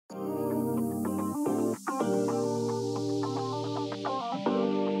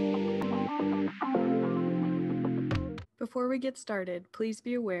Before we get started, please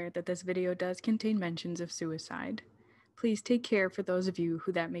be aware that this video does contain mentions of suicide. Please take care for those of you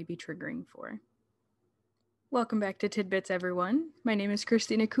who that may be triggering for. Welcome back to Tidbits, everyone. My name is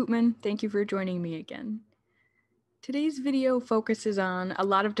Kristina Koopman. Thank you for joining me again. Today's video focuses on a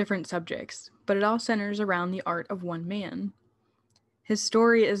lot of different subjects, but it all centers around the art of one man. His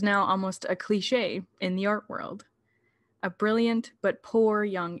story is now almost a cliché in the art world. A brilliant but poor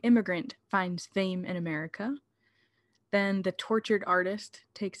young immigrant finds fame in America. Then the tortured artist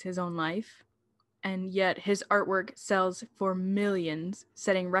takes his own life, and yet his artwork sells for millions,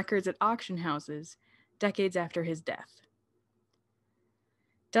 setting records at auction houses decades after his death.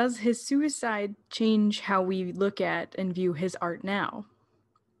 Does his suicide change how we look at and view his art now?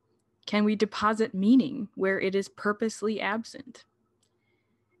 Can we deposit meaning where it is purposely absent?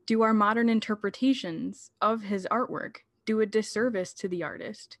 Do our modern interpretations of his artwork do a disservice to the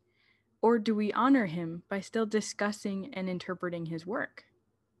artist? Or do we honor him by still discussing and interpreting his work?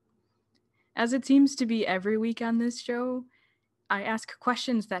 As it seems to be every week on this show, I ask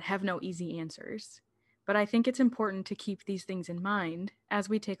questions that have no easy answers, but I think it's important to keep these things in mind as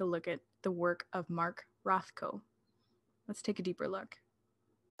we take a look at the work of Mark Rothko. Let's take a deeper look.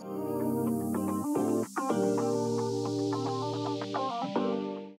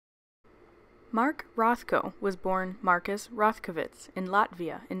 Mark Rothko was born Markus Rothkowitz in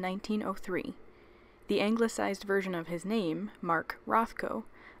Latvia in 1903. The anglicized version of his name, Mark Rothko,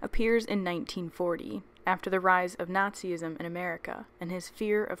 appears in 1940, after the rise of Nazism in America and his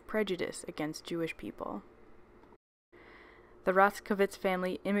fear of prejudice against Jewish people. The Rothkowitz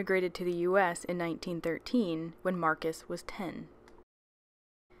family immigrated to the U.S. in 1913 when Marcus was 10.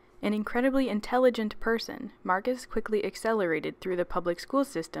 An incredibly intelligent person, Marcus quickly accelerated through the public school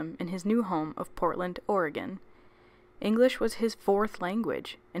system in his new home of Portland, Oregon. English was his fourth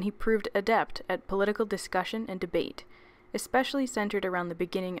language, and he proved adept at political discussion and debate, especially centered around the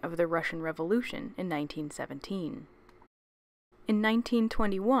beginning of the Russian Revolution in 1917. In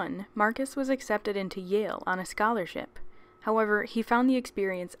 1921, Marcus was accepted into Yale on a scholarship. However, he found the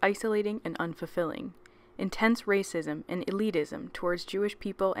experience isolating and unfulfilling. Intense racism and elitism towards Jewish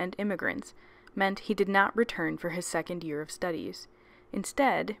people and immigrants meant he did not return for his second year of studies,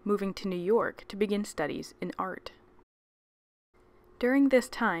 instead moving to New York to begin studies in art. During this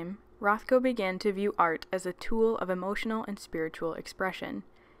time, Rothko began to view art as a tool of emotional and spiritual expression.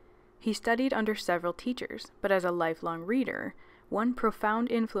 He studied under several teachers, but as a lifelong reader, one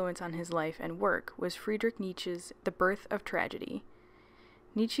profound influence on his life and work was Friedrich Nietzsche's The Birth of Tragedy.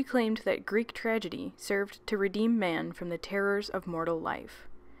 Nietzsche claimed that Greek tragedy served to redeem man from the terrors of mortal life.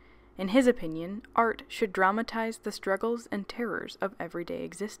 In his opinion, art should dramatize the struggles and terrors of everyday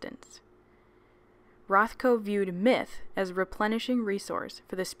existence. Rothko viewed myth as a replenishing resource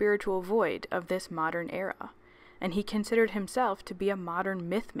for the spiritual void of this modern era, and he considered himself to be a modern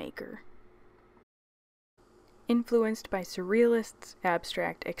myth maker. Influenced by surrealists,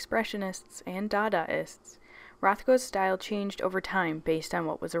 abstract expressionists, and Dadaists, Rothko's style changed over time based on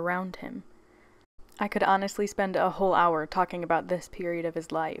what was around him. I could honestly spend a whole hour talking about this period of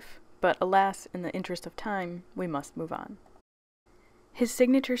his life, but alas, in the interest of time, we must move on. His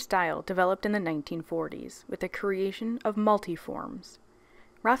signature style developed in the 1940s with the creation of multiforms.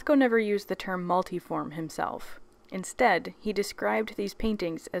 Rothko never used the term multiform himself. Instead, he described these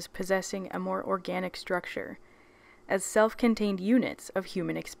paintings as possessing a more organic structure, as self-contained units of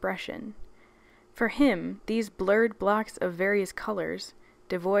human expression. For him, these blurred blocks of various colors,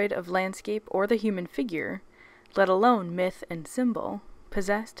 devoid of landscape or the human figure, let alone myth and symbol,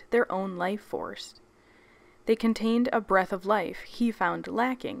 possessed their own life force. They contained a breath of life he found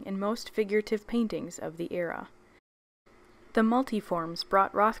lacking in most figurative paintings of the era. The multiforms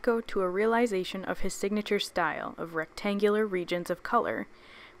brought Rothko to a realization of his signature style of rectangular regions of color,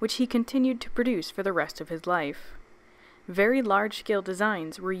 which he continued to produce for the rest of his life. Very large-scale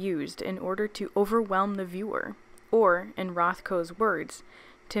designs were used in order to overwhelm the viewer, or, in Rothko's words,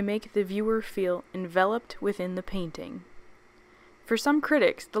 to make the viewer feel enveloped within the painting. For some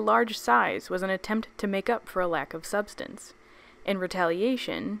critics, the large size was an attempt to make up for a lack of substance. In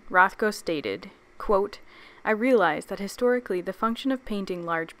retaliation, Rothko stated, quote, "I realize that historically the function of painting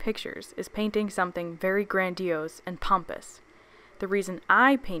large pictures is painting something very grandiose and pompous. The reason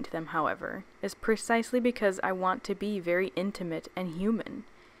I paint them, however, is precisely because I want to be very intimate and human.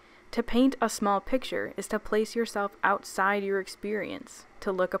 To paint a small picture is to place yourself outside your experience,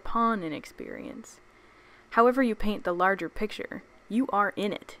 to look upon an experience. However you paint the larger picture, you are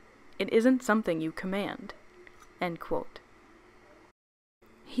in it. It isn't something you command." End quote.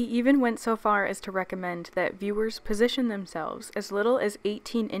 He even went so far as to recommend that viewers position themselves as little as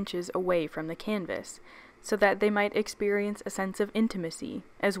 18 inches away from the canvas, so that they might experience a sense of intimacy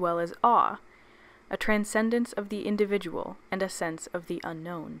as well as awe, a transcendence of the individual and a sense of the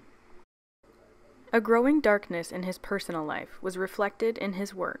unknown. A growing darkness in his personal life was reflected in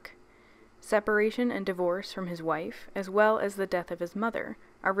his work. Separation and divorce from his wife, as well as the death of his mother,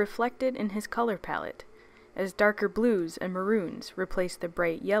 are reflected in his color palette, as darker blues and maroons replace the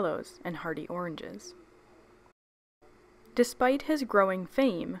bright yellows and hardy oranges. Despite his growing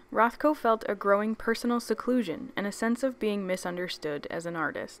fame, Rothko felt a growing personal seclusion and a sense of being misunderstood as an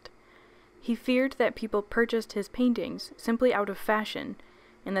artist. He feared that people purchased his paintings simply out of fashion,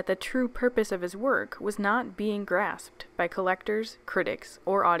 and that the true purpose of his work was not being grasped by collectors, critics,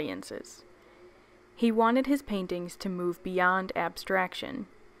 or audiences. He wanted his paintings to move beyond abstraction.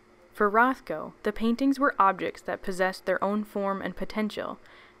 For Rothko, the paintings were objects that possessed their own form and potential,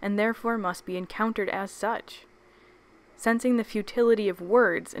 and therefore must be encountered as such. Sensing the futility of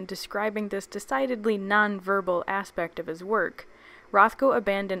words in describing this decidedly non-verbal aspect of his work, Rothko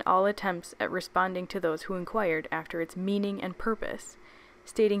abandoned all attempts at responding to those who inquired after its meaning and purpose,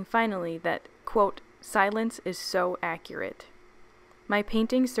 stating finally that, quote, "Silence is so accurate. My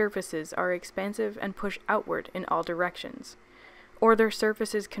painting surfaces are expansive and push outward in all directions, or their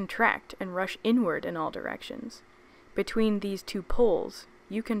surfaces contract and rush inward in all directions. Between these two poles,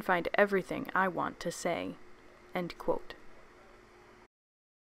 you can find everything I want to say." End quote.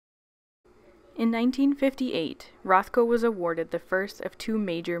 In 1958, Rothko was awarded the first of two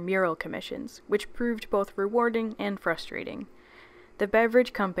major mural commissions, which proved both rewarding and frustrating. The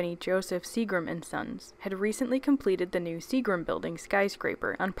beverage company Joseph Seagram & Sons had recently completed the new Seagram Building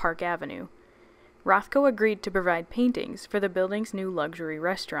skyscraper on Park Avenue. Rothko agreed to provide paintings for the building's new luxury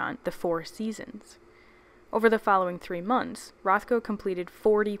restaurant, the Four Seasons. Over the following 3 months, Rothko completed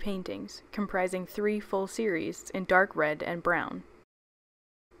 40 paintings, comprising 3 full series in dark red and brown.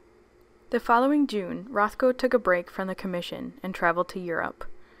 The following June, Rothko took a break from the commission and traveled to Europe.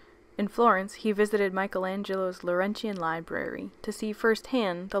 In Florence, he visited Michelangelo's Laurentian Library to see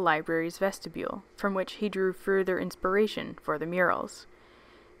firsthand the library's vestibule, from which he drew further inspiration for the murals.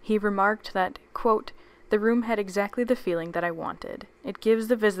 He remarked that, quote, "The room had exactly the feeling that I wanted. It gives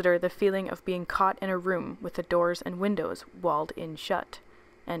the visitor the feeling of being caught in a room with the doors and windows walled in shut."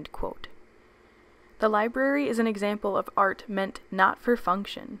 End quote. The library is an example of art meant not for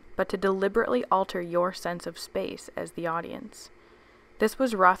function, but to deliberately alter your sense of space as the audience. This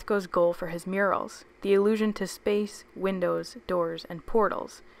was Rothko's goal for his murals, the allusion to space, windows, doors, and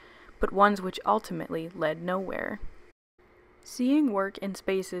portals, but ones which ultimately led nowhere. Seeing work in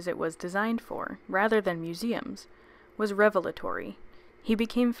spaces it was designed for, rather than museums, was revelatory. He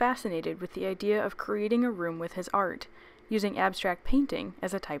became fascinated with the idea of creating a room with his art, using abstract painting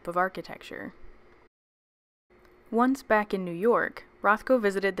as a type of architecture. Once back in New York, Rothko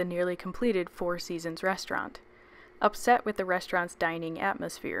visited the nearly completed Four Seasons restaurant. Upset with the restaurant's dining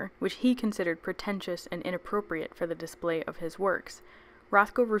atmosphere, which he considered pretentious and inappropriate for the display of his works,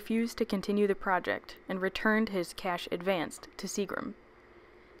 Rothko refused to continue the project and returned his cash advanced to Seagram.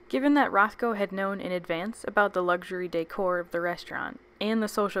 Given that Rothko had known in advance about the luxury decor of the restaurant and the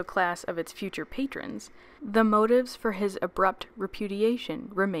social class of its future patrons, the motives for his abrupt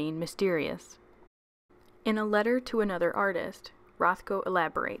repudiation remain mysterious. In a letter to another artist, Rothko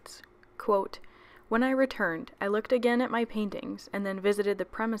elaborates, quote, "When I returned, I looked again at my paintings and then visited the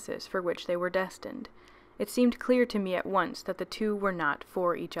premises for which they were destined. It seemed clear to me at once that the two were not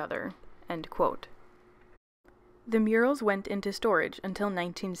for each other." End quote. The murals went into storage until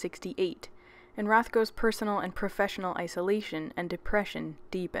 1968, and Rothko's personal and professional isolation and depression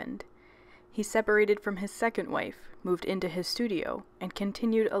deepened. He separated from his second wife, moved into his studio, and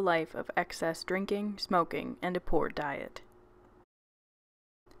continued a life of excess drinking, smoking, and a poor diet.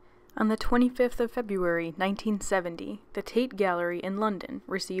 On the 25th of February, 1970, the Tate Gallery in London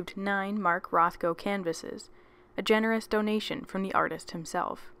received 9 Mark Rothko canvases, a generous donation from the artist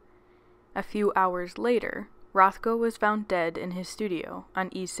himself. A few hours later, Rothko was found dead in his studio on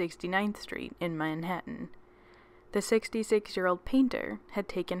East 69th Street in Manhattan. The 66-year-old painter had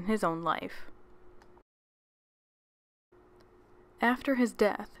taken his own life. After his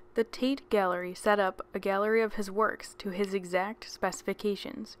death, the Tate Gallery set up a gallery of his works to his exact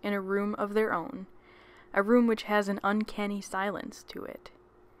specifications in a room of their own, a room which has an uncanny silence to it.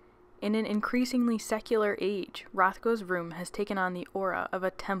 In an increasingly secular age, Rothko's room has taken on the aura of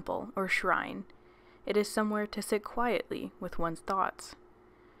a temple or shrine. It is somewhere to sit quietly with one's thoughts.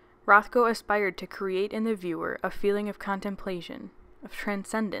 Rothko aspired to create in the viewer a feeling of contemplation, of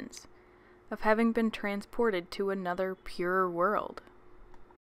transcendence, of having been transported to another purer world.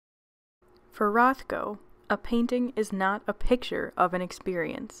 For Rothko, a painting is not a picture of an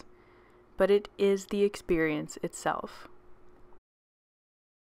experience, but it is the experience itself.